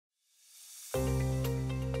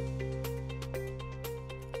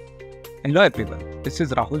Hello everyone, this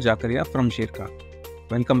is Rahul Jakaria from Sharekhan.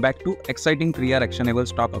 Welcome back to exciting 3R actionable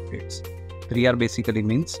stock updates. 3R basically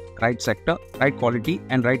means right sector, right quality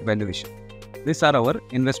and right valuation. These are our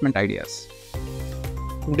investment ideas.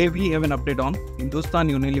 Today we have an update on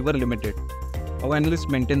Hindustan Unilever Ltd. Our analyst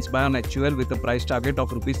maintains buy on HUL with a price target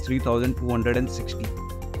of Rs 3,260.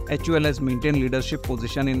 HUL has maintained leadership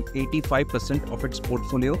position in 85% of its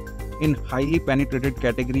portfolio in highly penetrated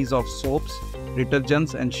categories of soaps,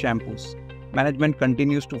 detergents and shampoos. Management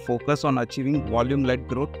continues to focus on achieving volume-led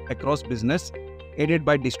growth across business, aided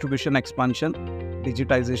by distribution expansion,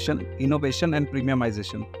 digitization, innovation and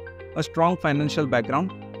premiumization. A strong financial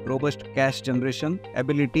background, robust cash generation,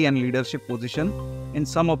 ability and leadership position in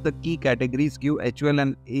some of the key categories give HUL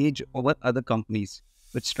an edge over other companies.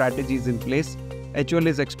 With strategies in place, HUL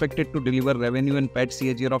is expected to deliver revenue and PAT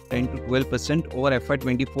CAGR of 10 to 12% over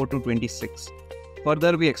FY24 to 26.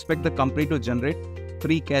 Further, we expect the company to generate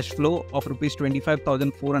free cash flow of Rs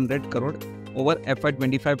 25,400 crore over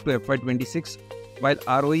FY25 to FY26, while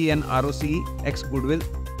ROE and ROCE ex goodwill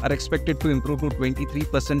are expected to improve to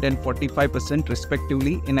 23% and 45%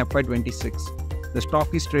 respectively in FY26. The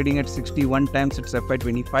stock is trading at 61 times its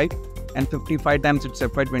FY25 and 55 times its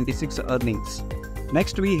FY26 earnings.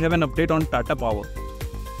 Next, we have an update on Tata Power.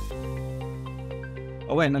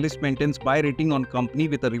 Our analyst maintains buy rating on company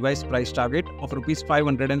with a revised price target of Rs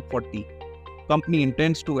 540. Company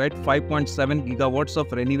intends to add 5.7 gigawatts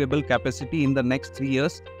of renewable capacity in the next 3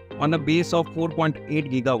 years on a base of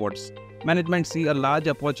 4.8 gigawatts. Management see a large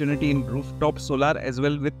opportunity in rooftop solar as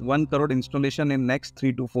well, with 1 crore installation in next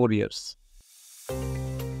 3 to 4 years.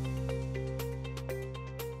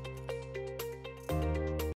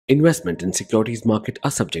 Investment in securities market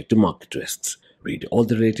are subject to market risks. Read all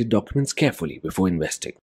the related documents carefully before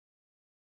investing.